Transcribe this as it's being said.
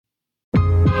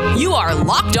You are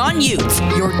Locked On Utes,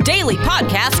 your daily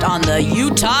podcast on the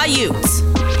Utah Utes.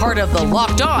 Part of the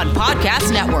Locked On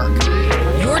Podcast Network.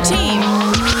 Your team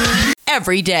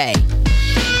every day.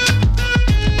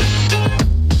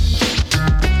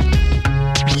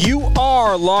 You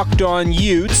are Locked On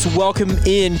Utes. Welcome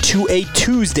into a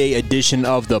Tuesday edition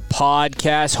of the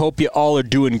podcast. Hope you all are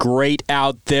doing great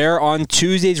out there. On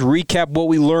Tuesdays, recap what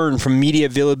we learned from media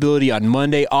availability on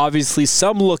Monday. Obviously,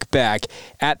 some look back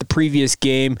at the previous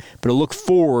game, but a look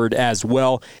forward as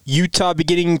well. Utah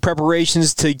beginning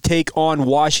preparations to take on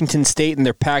Washington State in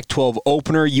their Pac-12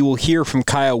 opener. You will hear from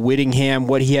Kyle Whittingham,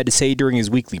 what he had to say during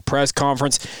his weekly press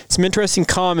conference. Some interesting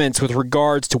comments with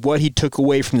regards to what he took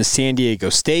away from the San Diego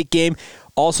State game.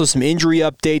 Also, some injury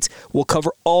updates. We'll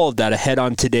cover all of that ahead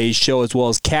on today's show, as well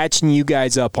as catching you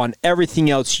guys up on everything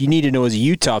else you need to know as a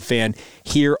Utah fan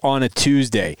here on a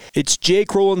Tuesday. It's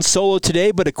Jake rolling solo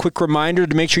today, but a quick reminder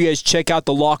to make sure you guys check out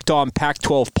the Locked On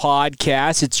Pac-12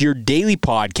 podcast. It's your daily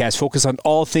podcast focused on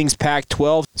all things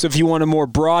Pac-12. So if you want a more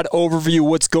broad overview of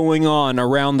what's going on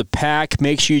around the Pac,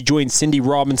 make sure you join Cindy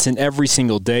Robinson every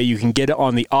single day. You can get it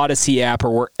on the Odyssey app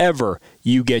or wherever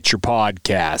you get your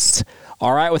podcasts.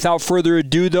 All right, without further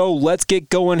ado, though, let's get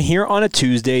going here on a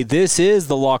Tuesday. This is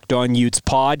the Locked On Utes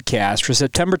podcast for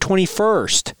September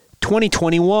 21st,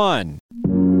 2021.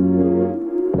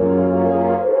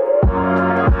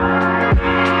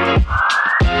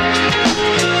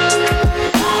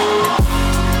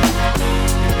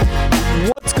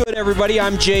 Good, everybody.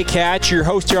 I'm Jake Hatch, your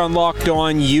host here on Locked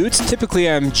On Utes. Typically,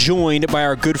 I'm joined by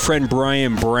our good friend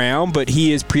Brian Brown, but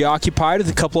he is preoccupied with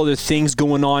a couple other things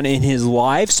going on in his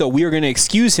life, so we are going to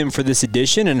excuse him for this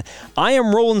edition, and I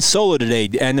am rolling solo today.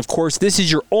 And, of course, this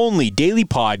is your only daily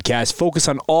podcast focused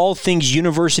on all things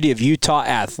University of Utah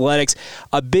athletics.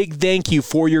 A big thank you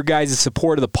for your guys'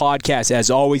 support of the podcast,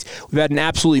 as always. We've had an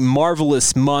absolutely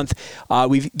marvelous month.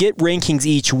 We get rankings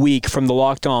each week from the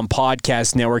Locked On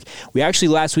Podcast Network. We actually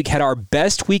last week had our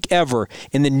best week ever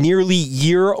in the nearly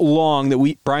year-long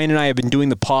that Brian and I have been doing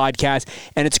the podcast,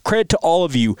 and it's credit to all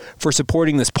of you for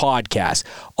supporting this podcast.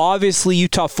 Obviously,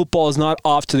 Utah football is not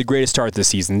off to the greatest start this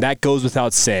season. That goes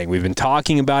without saying. We've been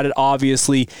talking about it,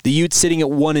 obviously. The Utes sitting at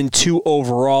 1-2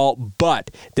 overall, but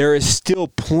there is still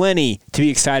plenty to be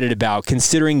excited about,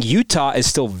 considering Utah is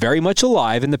still very much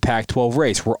alive in the Pac-12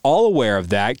 race. We're all aware of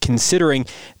that, considering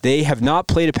they have not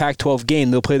played a Pac-12 game.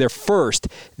 They'll play their first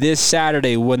this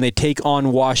Saturday when they take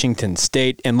on Washington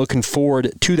State, and looking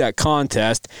forward to that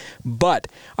contest. But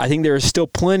I think there is still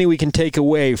plenty we can take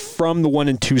away from the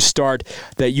 1-2 start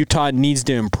that Utah needs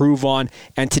to improve on.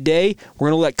 And today, we're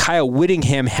going to let Kyle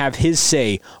Whittingham have his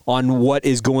say on what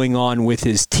is going on with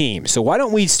his team. So why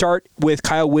don't we start with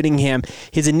Kyle Whittingham,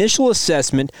 his initial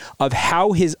assessment of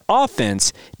how his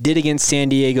offense did against San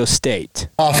Diego State.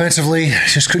 Offensively,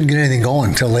 just couldn't get anything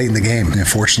going until late in the game.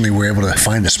 Unfortunately, we were able to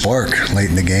find a spark late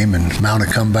in the game and mount a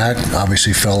comeback.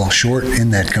 Obviously fell short in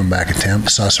that comeback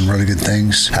attempt. Saw some really good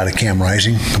things out of Cam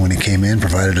Rising when he came in,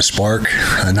 provided a spark.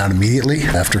 Not immediately.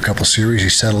 After a couple series, he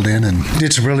settled in and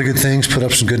did some really good things, put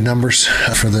up some good numbers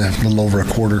for the little over a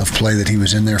quarter of play that he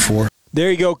was in there for. There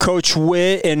you go, Coach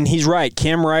Witt, and he's right.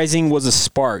 Cam Rising was a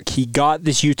spark. He got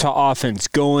this Utah offense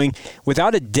going.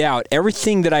 Without a doubt,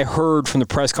 everything that I heard from the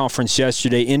press conference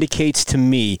yesterday indicates to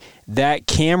me that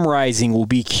Cam Rising will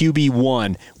be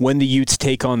QB1 when the Utes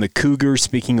take on the Cougars,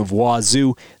 speaking of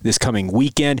Wazoo, this coming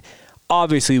weekend.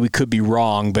 Obviously, we could be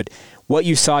wrong, but what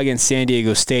you saw against San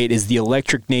Diego State is the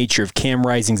electric nature of Cam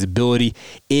Rising's ability.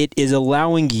 It is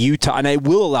allowing Utah, and it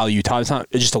will allow Utah, it's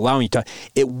not just allowing Utah,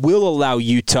 it will allow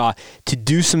Utah to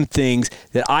do some things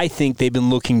that I think they've been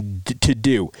looking to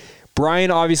do. Brian,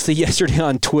 obviously, yesterday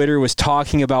on Twitter was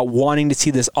talking about wanting to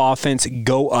see this offense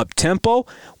go up-tempo.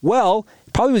 Well,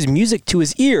 it probably was music to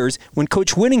his ears when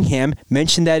Coach Whittingham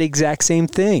mentioned that exact same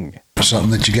thing.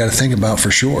 Something that you got to think about for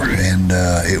sure, and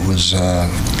it was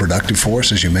productive for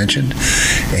us, as you mentioned,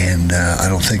 and I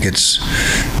don't think it's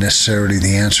necessarily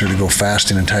the answer to go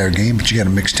fast an entire game, but you got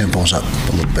to mix tempos up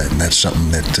a little bit, and that's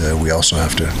something that we also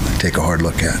have to take a hard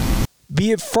look at.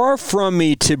 Be it far from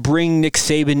me to bring Nick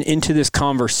Saban into this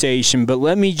conversation, but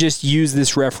let me just use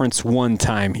this reference one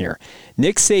time here.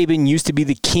 Nick Saban used to be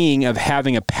the king of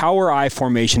having a power I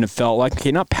formation. It felt like,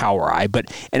 okay, not power I, but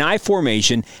an I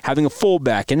formation, having a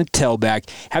fullback and a tailback,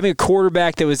 having a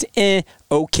quarterback that was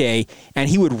okay, and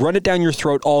he would run it down your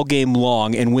throat all game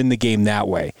long and win the game that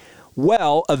way.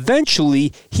 Well,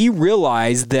 eventually, he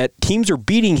realized that teams are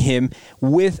beating him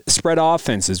with spread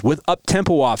offenses, with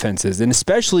up-tempo offenses, and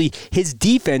especially his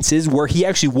defenses, where he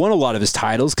actually won a lot of his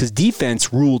titles because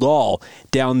defense ruled all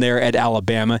down there at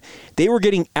Alabama. They were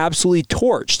getting absolutely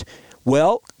torched.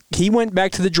 Well, he went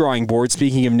back to the drawing board,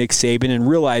 speaking of Nick Saban, and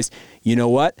realized, you know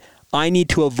what? I need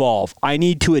to evolve. I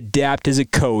need to adapt as a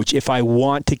coach if I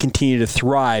want to continue to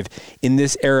thrive in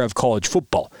this era of college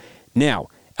football. Now,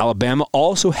 Alabama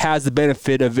also has the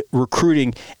benefit of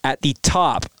recruiting at the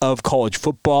top of college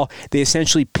football. They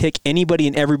essentially pick anybody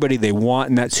and everybody they want,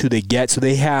 and that's who they get. So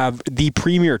they have the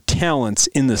premier talents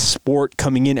in the sport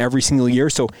coming in every single year.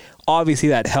 So obviously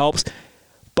that helps.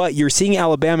 But you're seeing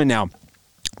Alabama now.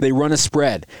 They run a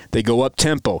spread. They go up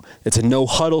tempo. It's a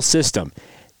no-huddle system.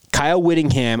 Kyle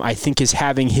Whittingham, I think, is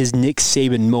having his Nick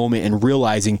Saban moment and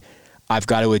realizing, I've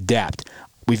got to adapt.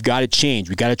 We've got to change.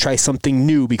 We've got to try something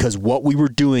new because what we were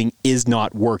doing is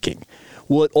not working.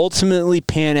 Will it ultimately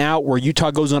pan out where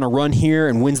Utah goes on a run here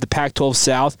and wins the Pac-12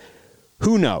 South?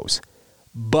 Who knows?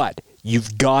 But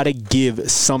you've got to give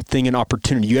something an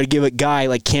opportunity. You got to give a guy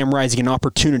like Cam Rising an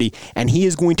opportunity, and he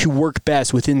is going to work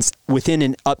best within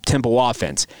an up-tempo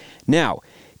offense. Now,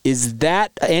 is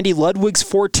that Andy Ludwig's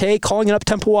forte, calling an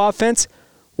up-tempo offense?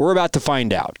 We're about to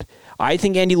find out. I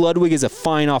think Andy Ludwig is a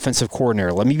fine offensive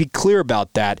coordinator. Let me be clear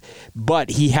about that.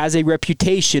 But he has a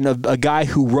reputation of a guy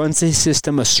who runs his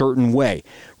system a certain way.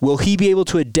 Will he be able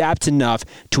to adapt enough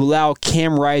to allow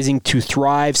Cam Rising to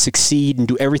thrive, succeed, and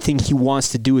do everything he wants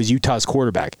to do as Utah's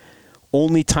quarterback?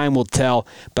 Only time will tell,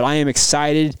 but I am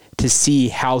excited to see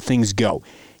how things go.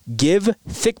 Give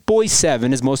Thick Boy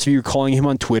 7, as most of you are calling him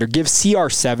on Twitter. Give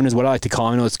CR7 is what I like to call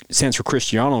him. I know it stands for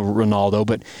Cristiano Ronaldo,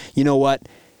 but you know what?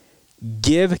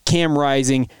 Give Cam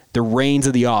Rising the reins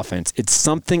of the offense. It's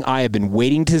something I have been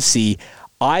waiting to see.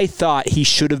 I thought he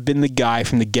should have been the guy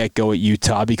from the get-go at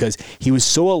Utah because he was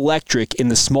so electric in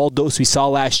the small dose we saw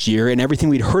last year, and everything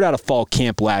we'd heard out of fall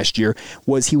camp last year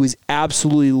was he was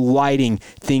absolutely lighting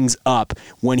things up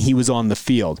when he was on the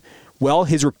field. Well,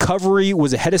 his recovery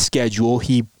was ahead of schedule.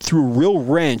 He threw a real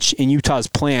wrench in Utah's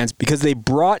plans because they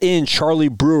brought in Charlie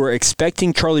Brewer,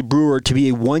 expecting Charlie Brewer to be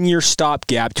a one-year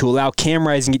stopgap to allow Cam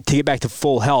Rising to get back to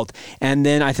full health. And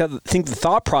then I think the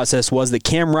thought process was that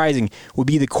Cam Rising would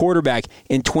be the quarterback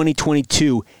in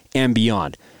 2022 and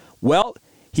beyond. Well,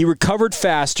 he recovered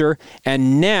faster,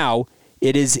 and now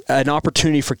it is an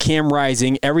opportunity for Cam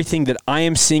Rising. Everything that I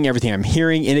am seeing, everything I'm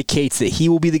hearing indicates that he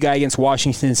will be the guy against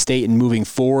Washington State and moving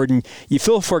forward. And you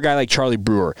feel for a guy like Charlie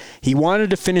Brewer. He wanted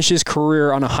to finish his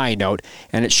career on a high note,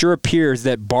 and it sure appears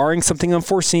that barring something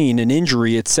unforeseen, an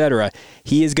injury, etc.,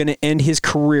 he is going to end his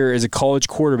career as a college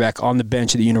quarterback on the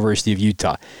bench at the University of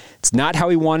Utah. It's not how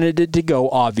he wanted it to go,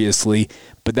 obviously,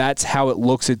 but that's how it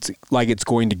looks like it's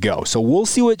going to go. So we'll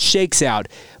see what shakes out,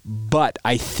 but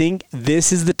I think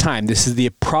this is the time. This is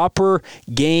the proper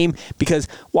game because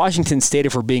Washington State,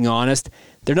 if we're being honest,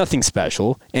 they're nothing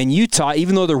special. And Utah,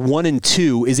 even though they're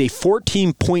 1-2, is a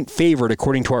 14-point favorite,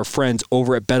 according to our friends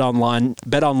over at betonline.ag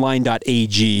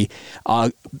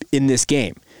in this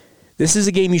game. This is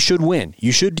a game you should win.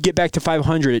 You should get back to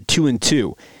 500 at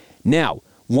 2-2. Now,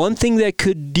 one thing that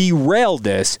could derail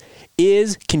this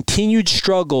is continued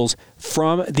struggles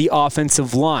from the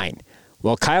offensive line.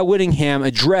 Well, Kyle Whittingham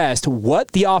addressed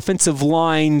what the offensive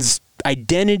line's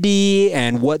identity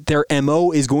and what their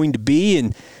MO is going to be,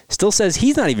 and still says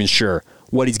he's not even sure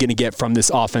what he's going to get from this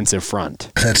offensive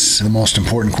front. That's the most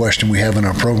important question we have in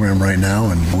our program right now,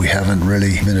 and we haven't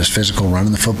really been as physical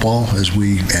running the football as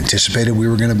we anticipated we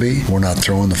were going to be. We're not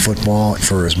throwing the football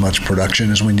for as much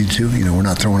production as we need to. We're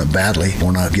not throwing it badly.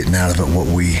 We're not getting out of it what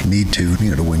we need to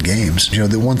win games.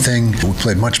 The one thing, we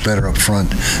played much better up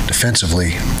front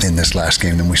defensively in this last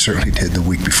game than we certainly did the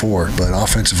week before, but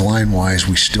offensive line-wise,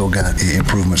 we still got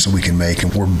improvements that we can make,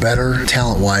 and we're better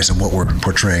talent-wise than what we're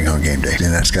portraying on game day,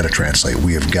 and that's got to translate.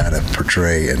 We have got to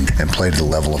portray and play to the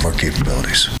level of our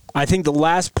capabilities. I think the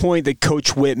last point that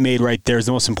Coach Witt made right there is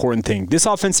the most important thing. This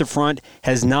offensive front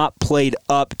has not played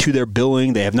up to their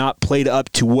billing. They have not played up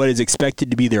to what is expected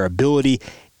to be their ability,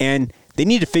 and they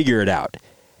need to figure it out.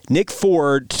 Nick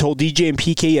Ford told DJ and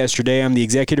PK yesterday, I'm the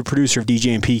executive producer of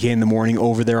DJ and PK in the Morning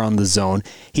over there on The Zone.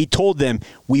 He told them,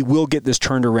 we will get this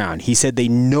turned around. He said they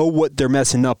know what they're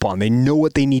messing up on. They know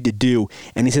what they need to do.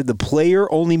 And he said the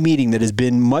player-only meeting that has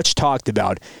been much talked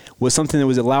about was something that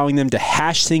was allowing them to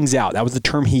hash things out. That was the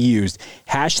term he used.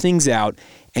 Hash things out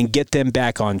and get them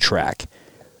back on track.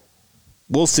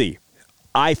 We'll see.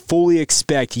 I fully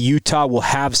expect Utah will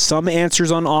have some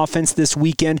answers on offense this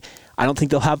weekend. I don't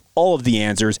think they'll have all of the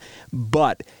answers,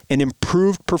 but an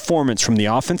improved performance from the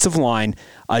offensive line,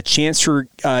 a chance for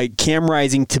Cam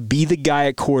Rising to be the guy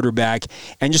at quarterback,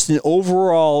 and just an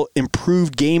overall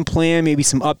improved game plan, maybe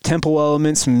some up-tempo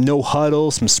elements, some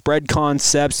no-huddle, some spread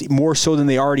concepts, more so than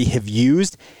they already have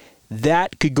used.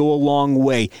 That could go a long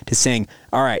way to saying,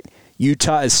 all right,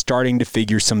 Utah is starting to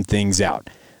figure some things out.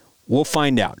 We'll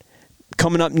find out.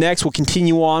 Coming up next, we'll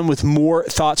continue on with more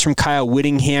thoughts from Kyle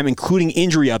Whittingham, including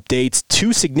injury updates,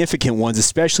 2 significant ones,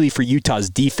 especially for Utah's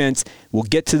defense. We'll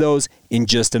get to those in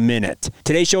just a minute.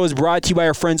 Today's show is brought to you by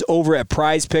our friends over at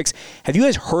Prize Picks. Have you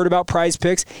guys heard about Prize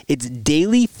Picks? It's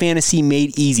daily fantasy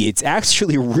made easy. It's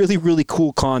actually a really, really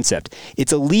cool concept.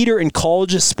 It's a leader in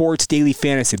college sports daily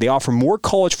fantasy. They offer more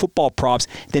college football props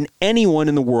than anyone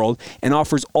in the world and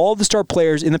offers all the star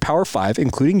players in the Power 5,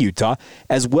 including Utah,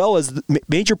 as well as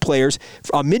major players,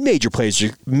 mid-major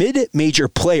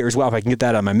players, wow, if I can get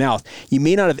that out of my mouth, you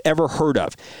may not have ever heard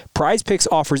of. Prize Picks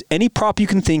offers any prop you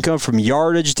can think of, from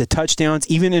yardage to touchdowns,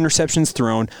 even interceptions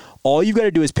thrown. All you've got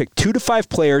to do is pick 2 to 5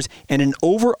 players and an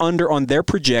over-under on their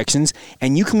projections,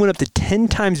 and you can win up to 10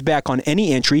 times back on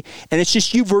any entry, and it's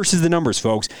just you versus the numbers,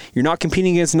 folks. You're not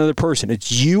competing against another person.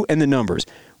 It's you and the numbers.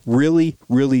 Really,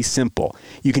 really simple.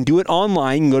 You can do it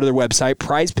online. You can go to their website,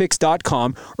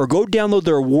 prizepicks.com, or go download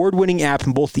their award-winning app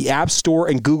in both the App Store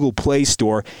and Google Play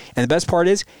Store. And the best part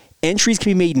is, entries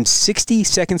can be made in 60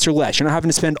 seconds or less. You're not having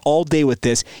to spend all day with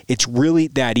this. It's really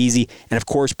that easy. And of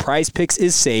course, Prize Picks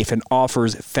is safe and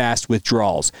offers fast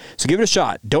withdrawals. So give it a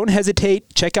shot. Don't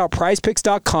hesitate. Check out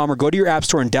prizepicks.com or go to your App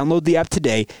Store and download the app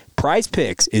today. Prize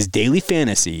Picks is daily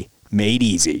fantasy made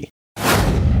easy.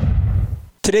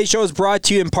 Today's show is brought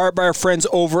to you in part by our friends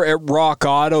over at Rock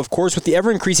Auto. Of course, with the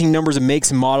ever-increasing numbers of makes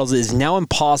and models, it is now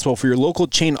impossible for your local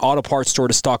chain auto parts store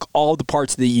to stock all the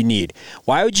parts that you need.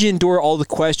 Why would you endure all the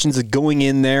questions of going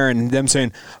in there and them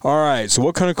saying, all right, so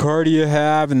what kind of car do you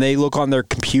have? And they look on their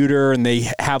computer and they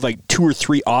have like 2 or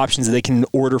 3 options that they can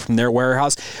order from their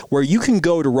warehouse, where you can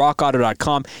go to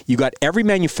rockauto.com. You got every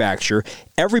manufacturer,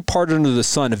 every part under the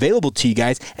sun available to you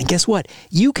guys. And guess what?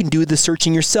 You can do the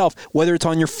searching yourself, whether it's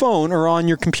on your phone or on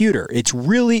your computer. It's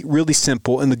really, really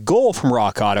simple. And the goal from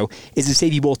Rock Auto is to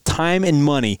save you both time and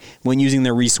money when using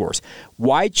their resource.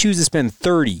 Why choose to spend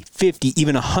 30, 50,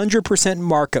 even 100%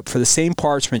 markup for the same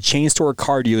parts from a chain store or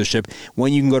car dealership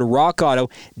when you can go to Rock Auto,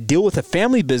 deal with a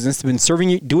family business that's been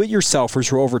serving do-it-yourselfers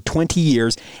for over 20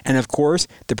 years, and of course,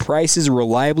 the price is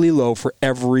reliably low for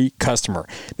every customer.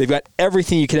 They've got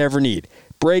everything you could ever need.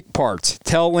 Brake parts,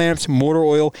 tail lamps, motor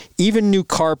oil, even new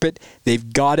carpet.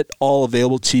 They've got it all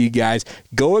available to you guys.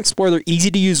 Go explore their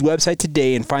easy-to-use website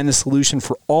today and find the solution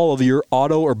for all of your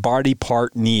auto or body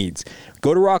part needs.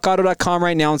 Go to rockauto.com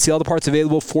right now and see all the parts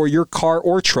available for your car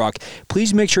or truck.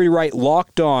 Please make sure you write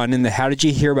Locked On in the How Did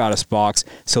You Hear About Us box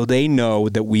so they know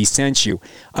that we sent you.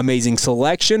 Amazing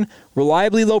selection,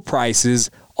 reliably low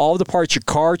prices, all the parts your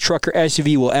car, truck, or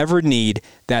SUV will ever need.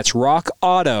 That's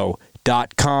rockauto.com.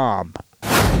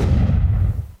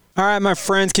 All right, my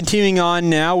friends, continuing on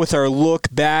now with our look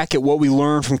back at what we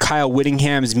learned from Kyle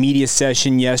Whittingham's media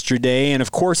session yesterday. And, of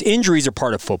course, injuries are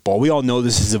part of football. We all know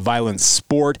this is a violent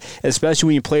sport, especially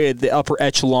when you play at the upper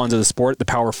echelons of the sport, the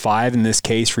Power 5 in this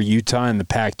case for Utah and the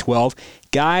Pac-12.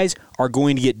 Guys are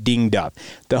going to get dinged up.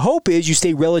 The hope is you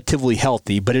stay relatively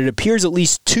healthy, but it appears at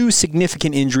least 2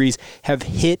 significant injuries have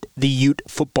hit the Ute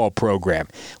football program.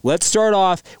 Let's start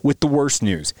off with the worst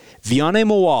news. Viane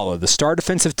Moala, the star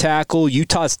defensive tackle,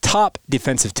 Utah's top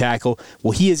defensive tackle,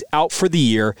 well, he is out for the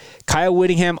year. Kyle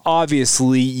Whittingham,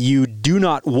 obviously, you do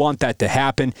not want that to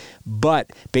happen,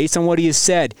 but based on what he has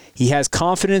said, he has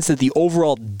confidence that the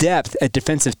overall depth at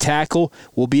defensive tackle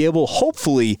will be able,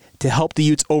 hopefully, to help the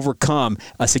Utes overcome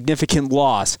a significant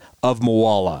loss of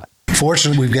Moala.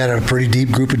 Fortunately, we've got a pretty deep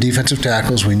group of defensive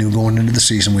tackles. We knew going into the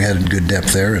season we had a good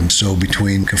depth there, and so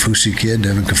between Kaufusi kid,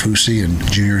 Devin Kaufusi, and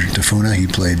Junior Tafuna, he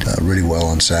played really well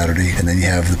on Saturday. And then you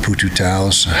have the Putu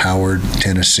Taus, Howard,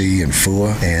 Tennessee, and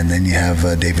Fua, and then you have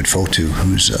David Fotu,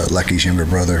 who's Lecky's younger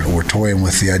brother. We're toying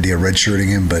with the idea of redshirting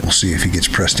him, but we'll see if he gets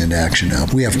pressed into action now.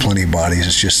 We have plenty of bodies.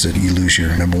 It's just that you lose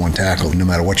your number one tackle. No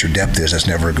matter what your depth is, that's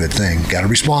never a good thing. Got to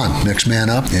respond. Next man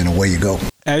up, and away you go.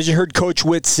 As you heard Coach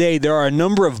Witt say, there are a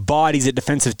number of bodies at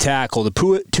defensive tackle. The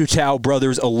Putu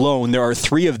brothers alone, there are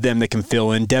 3 of them that can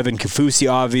fill in. Devin Kaufusi,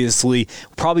 obviously,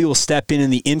 probably will step in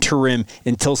the interim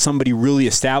until somebody really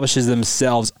establishes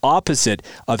themselves opposite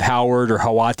of Howard or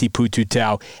Hawati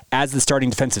Putu as the starting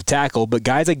defensive tackle. But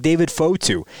guys like David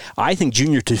Fotu, I think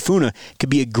Junior Tafuna could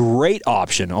be a great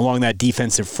option along that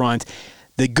defensive front.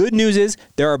 The good news is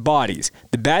there are bodies.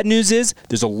 The bad news is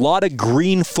there's a lot of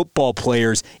green football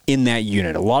players in that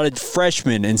unit, a lot of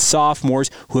freshmen and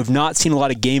sophomores who have not seen a lot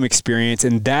of game experience,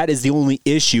 and that is the only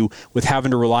issue with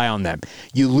having to rely on them.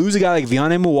 You lose a guy like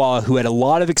Viane Moala who had a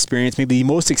lot of experience, maybe the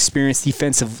most experienced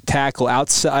defensive tackle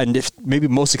outside, maybe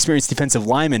most experienced defensive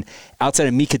lineman outside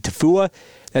of Mika Tafua.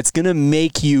 that's going to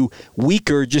make you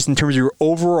weaker just in terms of your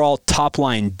overall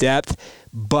top-line depth.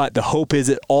 But the hope is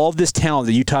that all of this talent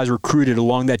that Utah's recruited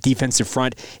along that defensive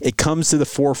front, it comes to the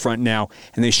forefront now,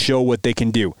 and they show what they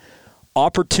can do.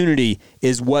 Opportunity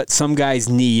is what some guys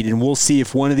need, and we'll see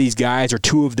if one of these guys or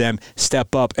two of them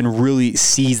step up and really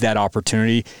seize that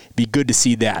opportunity. Be good to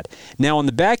see that. Now, on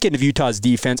the back end of Utah's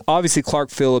defense, obviously Clark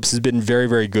Phillips has been very,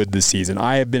 very good this season.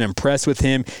 I have been impressed with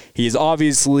him. He is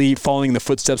obviously following the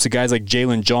footsteps of guys like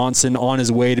Jalen Johnson on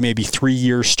his way to maybe 3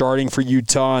 years starting for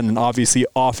Utah and then obviously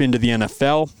off into the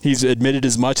NFL. He's admitted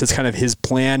as much. That's kind of his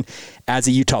plan as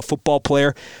a Utah football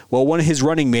player. Well, one of his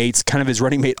running mates, kind of his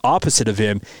running mate opposite of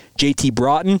him, JT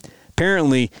Broughton,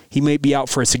 apparently he may be out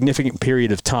for a significant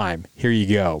period of time. Here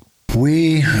you go.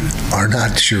 We are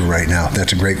not sure right now.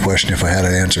 That's a great question. If I had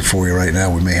an answer for you right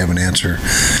now, we may have an answer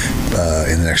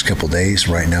in the next couple of days.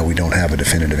 Right now, we don't have a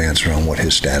definitive answer on what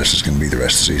his status is going to be the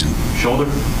rest of the season. Shoulder?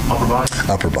 Upper body?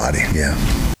 Upper body,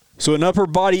 yeah. So an upper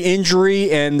body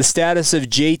injury, and the status of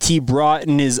JT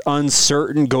Broughton is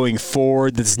uncertain going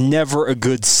forward. That's never a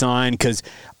good sign because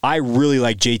I really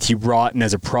like JT Broughton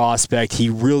as a prospect. He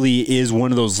really is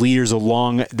one of those leaders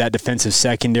along that defensive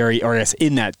secondary, or I guess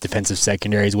in that defensive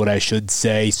secondary is what I should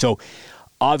say. So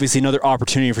obviously another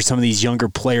opportunity for some of these younger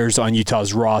players on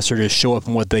Utah's roster to show up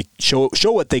and what they show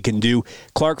what they can do.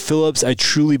 Clark Phillips, I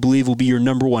truly believe, will be your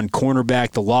number one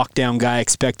cornerback, the lockdown guy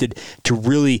expected to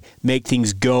really make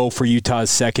things go for Utah's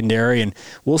secondary, and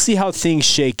we'll see how things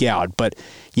shake out. But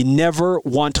you never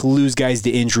want to lose guys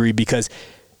to injury because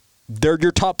they're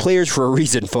your top players for a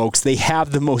reason, folks. They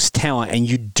have the most talent, and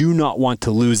you do not want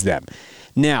to lose them.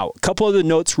 Now, a couple other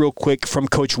notes real quick from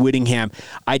Coach Whittingham.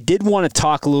 I did want to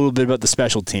talk a little bit about the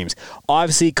special teams.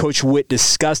 Obviously, Coach Whitt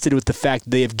disgusted with the fact that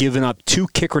they have given up 2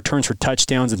 kick returns for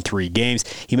touchdowns in 3 games.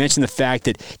 He mentioned the fact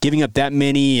that giving up that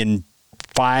many in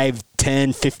 5,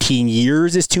 10, 15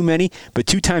 years is too many, but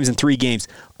 2 times in 3 games,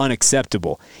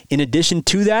 unacceptable. In addition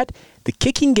to that, the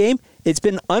kicking game, it's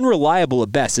been unreliable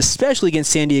at best, especially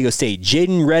against San Diego State.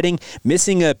 Jaden Redding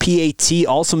missing a PAT,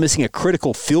 also missing a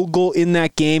critical field goal in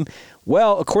that game.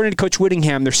 Well, according to Coach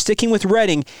Whittingham, they're sticking with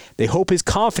Redding. They hope his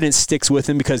confidence sticks with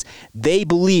him because they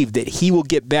believe that he will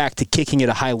get back to kicking at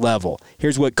a high level.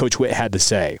 Here's what Coach Whitt had to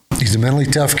say. He's a mentally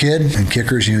tough kid, and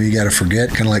kickers, you got to forget,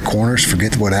 kind of like corners,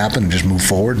 forget what happened and just move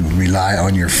forward and rely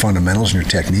on your fundamentals and your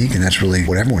technique, and that's really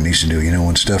what everyone needs to do.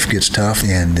 When stuff gets tough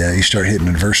and you start hitting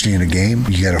adversity in a game,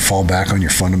 you got to fall back on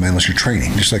your fundamentals, your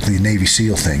training, just like the Navy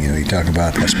SEAL thing. You talk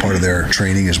about that's part of their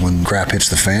training is when crap hits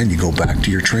the fan, you go back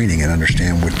to your training and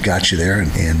understand what got you there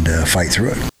and fight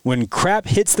through it. When crap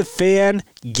hits the fan,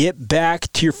 get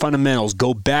back to your fundamentals.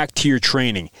 Go back to your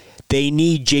training. They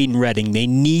need Jaden Redding. They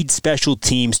need special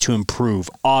teams to improve.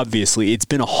 Obviously, it's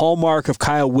been a hallmark of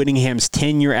Kyle Whittingham's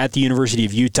tenure at the University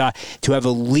of Utah to have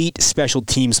elite special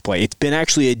teams play. It's been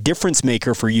actually a difference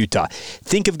maker for Utah.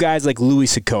 Think of guys like Louis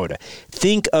Sakota.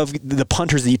 Think of the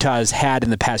punters that Utah has had in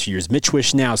the past few years. Mitch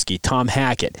Wishnowsky, Tom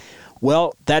Hackett.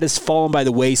 Well, that has fallen by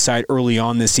the wayside early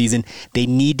on this season. They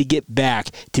need to get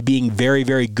back to being very,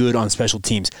 very good on special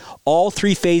teams. All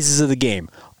 3 phases of the game,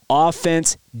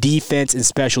 offense, defense, and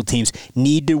special teams,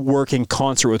 need to work in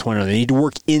concert with one another. They need to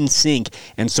work in sync.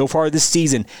 And so far this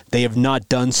season, they have not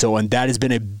done so, and that has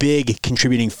been a big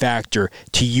contributing factor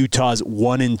to Utah's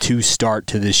 1-2 start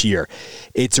to this year.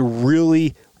 It's a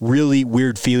really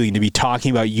weird feeling to be talking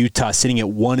about Utah sitting at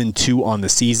 1-2 on the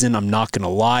season. I'm not going to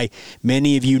lie.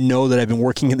 Many of you know that I've been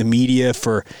working in the media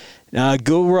for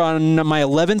go on my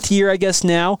 11th year, I guess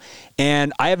now,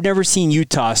 and I have never seen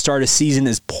Utah start a season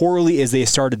as poorly as they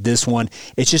started this one.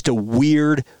 It's just a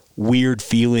weird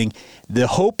feeling. The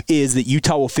hope is that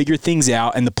Utah will figure things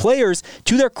out, and the players,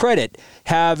 to their credit,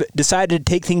 have decided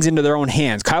to take things into their own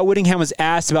hands. Kyle Whittingham was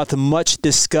asked about the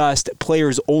much-discussed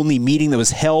players-only meeting that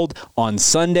was held on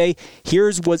Sunday.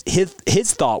 Here's what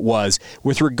his thought was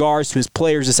with regards to his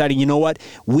players deciding, you know what,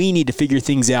 we need to figure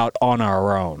things out on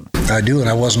our own. I do, and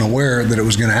I wasn't aware that it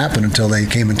was going to happen until they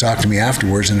came and talked to me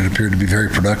afterwards, and it appeared to be very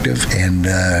productive and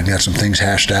got some things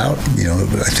hashed out.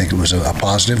 I think it was a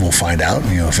positive. We'll find out,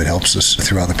 if it helps us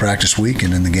throughout the practice week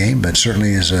and in the game, but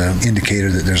certainly is an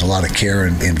indicator that there's a lot of care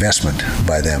and investment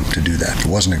by them to do that. It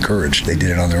wasn't encouraged. They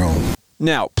did it on their own.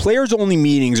 Now, players-only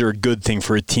meetings are a good thing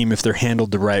for a team if they're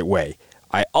handled the right way.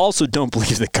 I also don't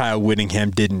believe that Kyle Whittingham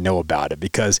didn't know about it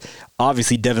because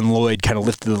obviously Devin Lloyd kind of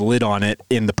lifted the lid on it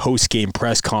in the post-game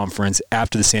press conference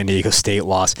after the San Diego State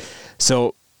loss.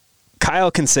 So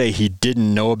Kyle can say he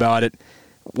didn't know about it.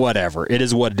 Whatever. It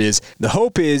is what it is. The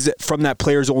hope is from that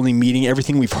players-only meeting,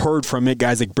 everything we've heard from it,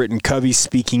 guys like Britton Covey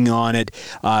speaking on it,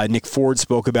 Nick Ford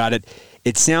spoke about it,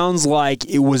 it sounds like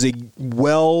it was a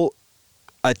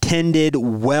attended,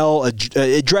 well,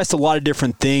 addressed a lot of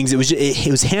different things. It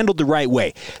was handled the right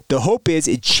way. The hope is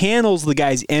it channels the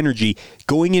guys' energy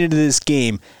going into this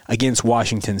game against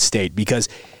Washington State, because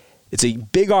it's a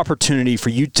big opportunity for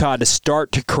Utah to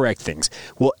start to correct things.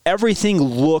 Will everything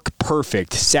look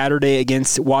perfect Saturday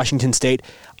against Washington State?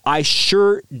 I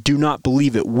sure do not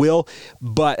believe it will,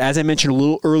 but as I mentioned a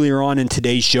little earlier on in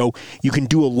today's show, you can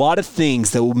do a lot of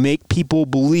things that will make people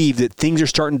believe that things are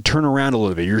starting to turn around a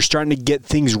little bit. You're starting to get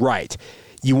things right.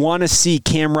 You want to see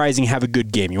Cam Rising have a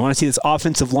good game. You want to see this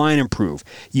offensive line improve.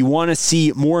 You want to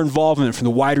see more involvement from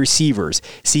the wide receivers,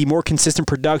 see more consistent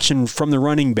production from the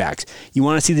running backs. You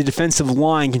want to see the defensive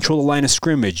line control the line of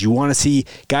scrimmage. You want to see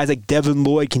guys like Devin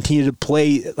Lloyd continue to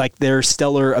play like their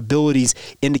stellar abilities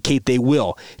indicate they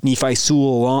will. Nephi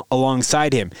Sewell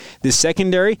alongside him. This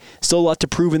secondary, still a lot to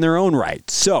prove in their own right.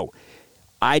 So,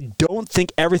 I don't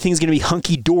think everything's going to be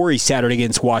hunky-dory Saturday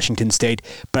against Washington State,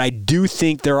 but I do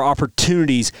think there are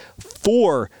opportunities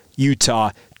for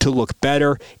Utah to look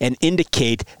better and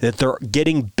indicate that they're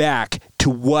getting back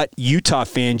to what Utah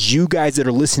fans, you guys that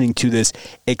are listening to this,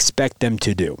 expect them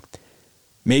to do.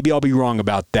 Maybe I'll be wrong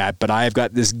about that, but I have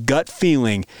got this gut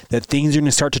feeling that things are going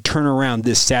to start to turn around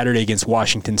this Saturday against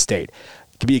Washington State.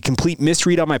 It could be a complete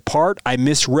misread on my part. I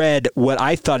misread what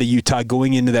I thought of Utah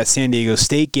going into that San Diego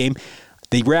State game.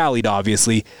 They rallied,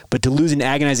 obviously, but to lose in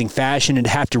agonizing fashion and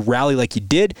have to rally like you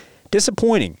did,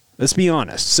 disappointing. Let's be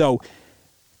honest. So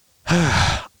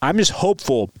I'm just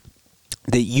hopeful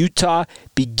that Utah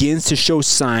begins to show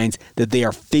signs that they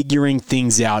are figuring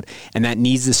things out, and that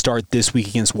needs to start this week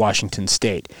against Washington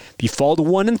State. If you fall to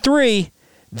 1-3,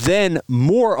 then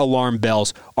more alarm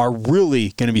bells are really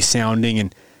going to be sounding,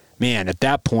 and man, at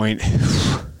that point,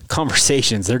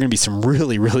 conversations, there are going to be some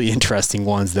really, really interesting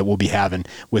ones that we'll be having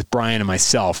with Brian and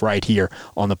myself right here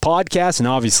on the podcast and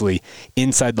obviously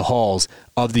inside the halls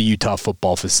of the Utah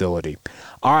football facility.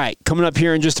 All right, coming up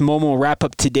here in just a moment, we'll wrap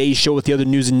up today's show with the other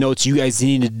news and notes you guys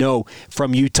need to know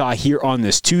from Utah here on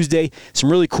this Tuesday.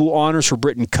 Some really cool honors for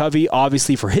Britton Covey,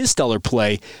 obviously for his stellar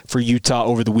play for Utah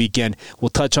over the weekend. We'll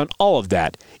touch on all of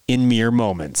that in mere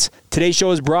moments. Today's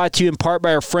show is brought to you in part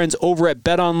by our friends over at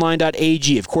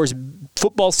betonline.ag. Of course,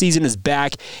 football season is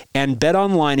back, and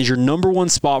BetOnline is your number one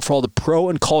spot for all the pro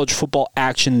and college football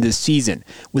action this season.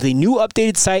 With a new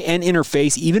updated site and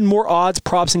interface, even more odds,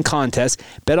 props, and contests,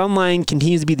 BetOnline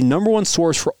continues to be the number one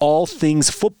source for all things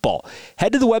football.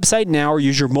 Head to the website now or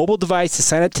use your mobile device to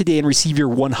sign up today and receive your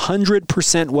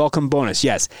 100% welcome bonus.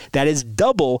 Yes, that is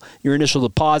double your initial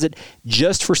deposit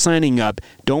just for signing up.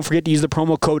 Don't forget to use the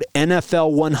promo code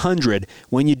NFL100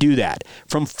 when you do that.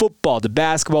 From football to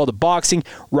basketball to boxing,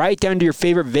 right down to your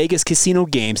favorite Vegas casino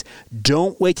games,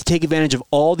 don't wait to take advantage of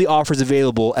all the offers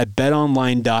available at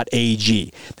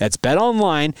betonline.ag. That's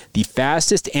BetOnline, the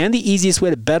fastest and the easiest way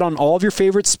to bet on all of your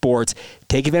favorite sports.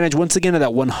 Take advantage once again of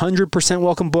that 100%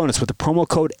 welcome bonus with the promo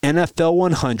code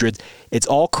NFL100. It's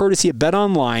all courtesy of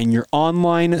BetOnline, your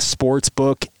online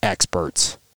sportsbook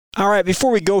experts. All right,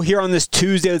 before we go here on this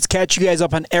Tuesday, let's catch you guys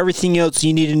up on everything else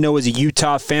you need to know as a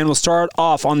Utah fan. We'll start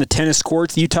off on the tennis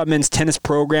courts. The Utah men's tennis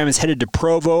program is headed to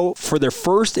Provo for their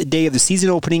first day of the season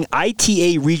opening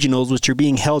ITA regionals, which are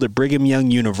being held at Brigham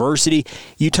Young University.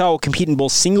 Utah will compete in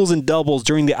both singles and doubles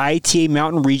during the ITA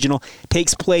Mountain Regional. It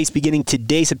takes place beginning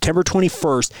today, September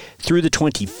 21st through the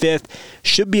 25th.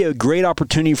 Should be a great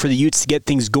opportunity for the Utes to get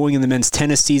things going in the men's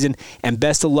tennis season, and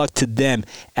best of luck to them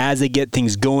as they get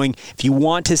things going. If you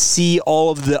want to see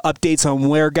all of the updates on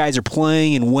where guys are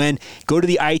playing and when, go to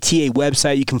the ITA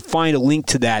website. You can find a link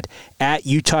to that at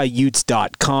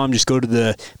utahutes.com. Just go to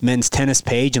the men's tennis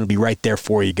page and it'll be right there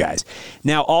for you guys.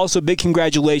 Now, also big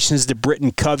congratulations to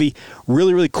Britton Covey.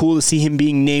 Really, really cool to see him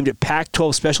being named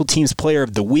Pac-12 Special Teams Player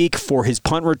of the Week for his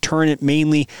punt return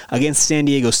mainly against San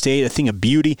Diego State, a thing of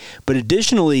beauty. But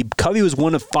additionally, Covey was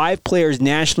one of 5 players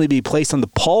nationally to be placed on the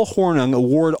Paul Hornung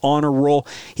Award honor roll.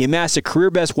 He amassed a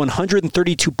career-best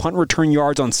 132 punt return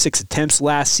yards on 6 attempts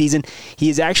last season. He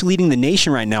is actually leading the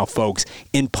nation right now, folks,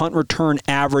 in punt return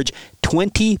average,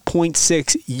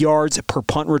 20.6 yards per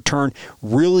punt return.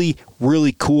 Really,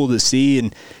 really cool to see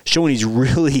and showing he's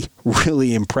really,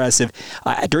 really impressive.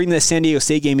 During the San Diego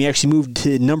State game, he actually moved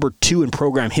to number 2 in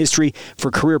program history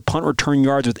for career punt return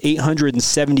yards with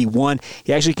 871.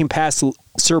 He actually can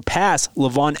surpass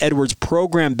Levon Edwards'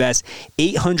 program best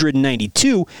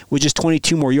 892 with just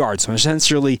 22 more yards. So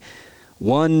essentially,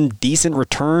 one decent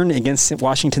return against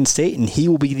Washington State, and he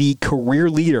will be the career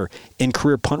leader in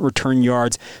career punt return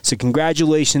yards. So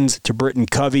congratulations to Britton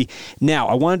Covey. Now,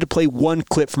 I wanted to play one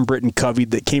clip from Britton Covey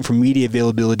that came from media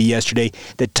availability yesterday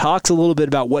that talks a little bit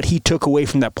about what he took away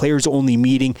from that players-only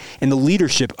meeting and the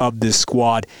leadership of this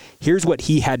squad. Here's what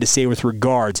he had to say with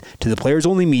regards to the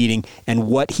players-only meeting and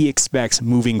what he expects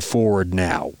moving forward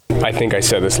now. I think I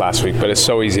said this last week, but it's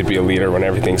so easy to be a leader when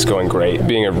everything's going great.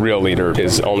 Being a real leader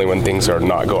is only when things are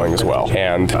not going as well.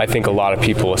 And I think a lot of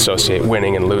people associate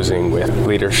winning and losing with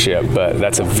leadership, but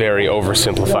that's a very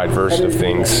oversimplified version of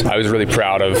things. I was really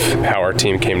proud of how our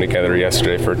team came together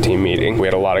yesterday for a team meeting. We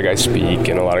had a lot of guys speak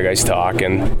and a lot of guys talk,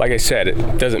 and like I said,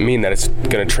 it doesn't mean that it's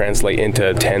going to translate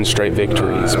into 10 straight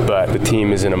victories, but the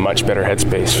team is in a much better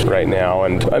headspace right now,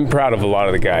 and I'm proud of a lot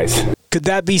of the guys. Could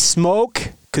that be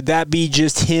smoke? Could that be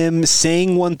just him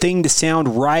saying one thing to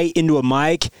sound right into a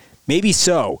mic? Maybe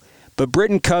so. But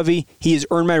Britton Covey, he has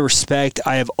earned my respect.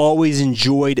 I have always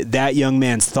enjoyed that young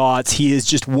man's thoughts. He is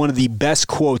just one of the best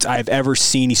quotes I've ever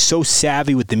seen. He's so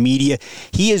savvy with the media.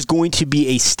 He is going to be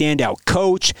a standout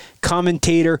coach,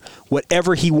 commentator,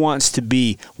 whatever he wants to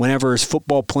be whenever his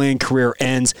football playing career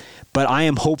ends. But I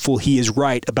am hopeful he is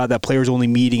right about that players-only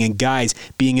meeting and guys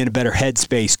being in a better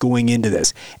headspace going into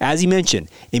this. As he mentioned,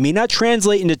 it may not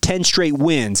translate into 10 straight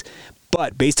wins,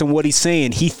 but based on what he's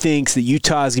saying, he thinks that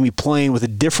Utah is going to be playing with a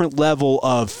different level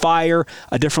of fire,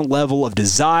 a different level of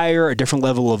desire, a different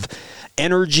level of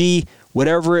energy,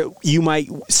 whatever you might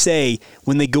say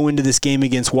when they go into this game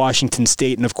against Washington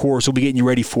State. And, of course, we'll be getting you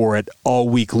ready for it all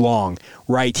week long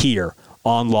right here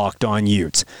on Locked On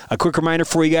Utes. A quick reminder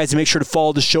for you guys to make sure to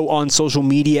follow the show on social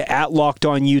media at Locked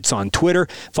On Utes on Twitter.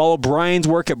 Follow Brian's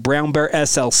work at Brown Bear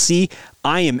SLC.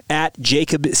 I am at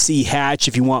Jacob C. Hatch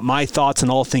if you want my thoughts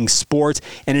on all things sports.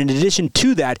 And in addition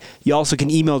to that, you also can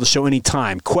email the show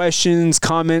anytime. Questions,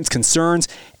 comments, concerns,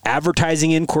 advertising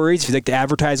inquiries if you'd like to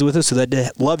advertise with us. So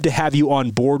I'd love to have you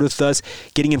on board with us,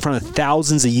 getting in front of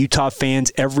thousands of Utah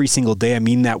fans every single day. I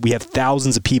mean that. We have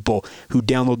thousands of people who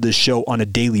download this show on a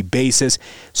daily basis.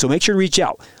 So make sure to reach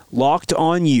out.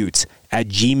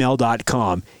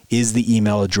 LockedOnUtes@gmail.com is the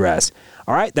email address.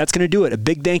 All right, that's going to do it. A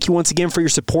big thank you once again for your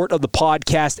support of the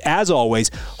podcast. As always,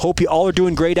 hope you all are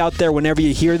doing great out there whenever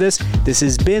you hear this. This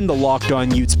has been the Locked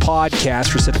On Utes podcast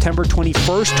for September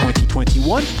 21st,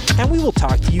 2021, and we will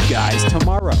talk to you guys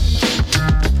tomorrow.